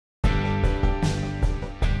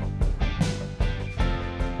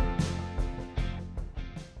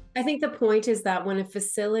I think the point is that when a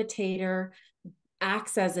facilitator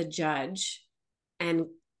acts as a judge and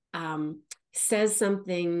um, says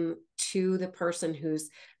something to the person who's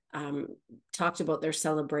um, talked about their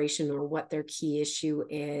celebration or what their key issue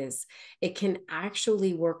is, it can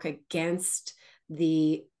actually work against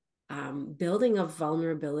the building of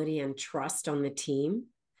vulnerability and trust on the team.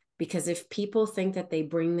 Because if people think that they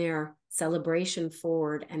bring their celebration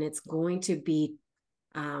forward and it's going to be,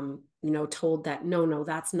 told that no,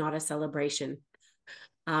 that's not a celebration,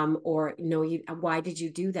 or no, why did you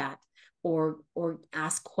do that, or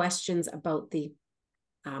ask questions about the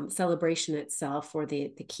celebration itself or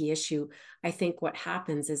the key issue. I think what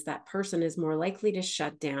happens is that person is more likely to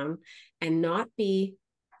shut down and not be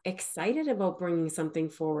excited about bringing something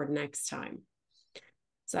forward next time.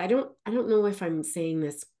 So I don't know if I'm saying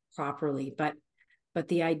this properly, but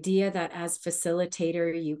the idea that as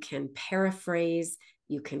facilitator, you can paraphrase,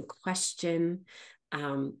 you can question,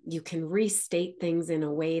 you can restate things in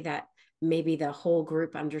a way that maybe the whole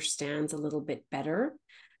group understands a little bit better.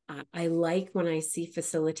 I like when I see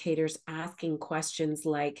facilitators asking questions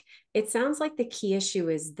like, it sounds like the key issue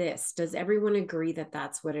is this. Does everyone agree that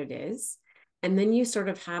that's what it is? And then you sort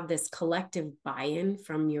of have this collective buy-in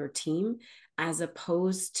from your team, as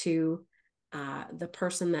opposed to the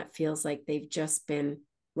person that feels like they've just been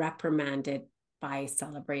reprimanded by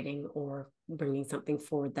celebrating or bringing something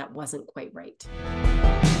forward that wasn't quite right.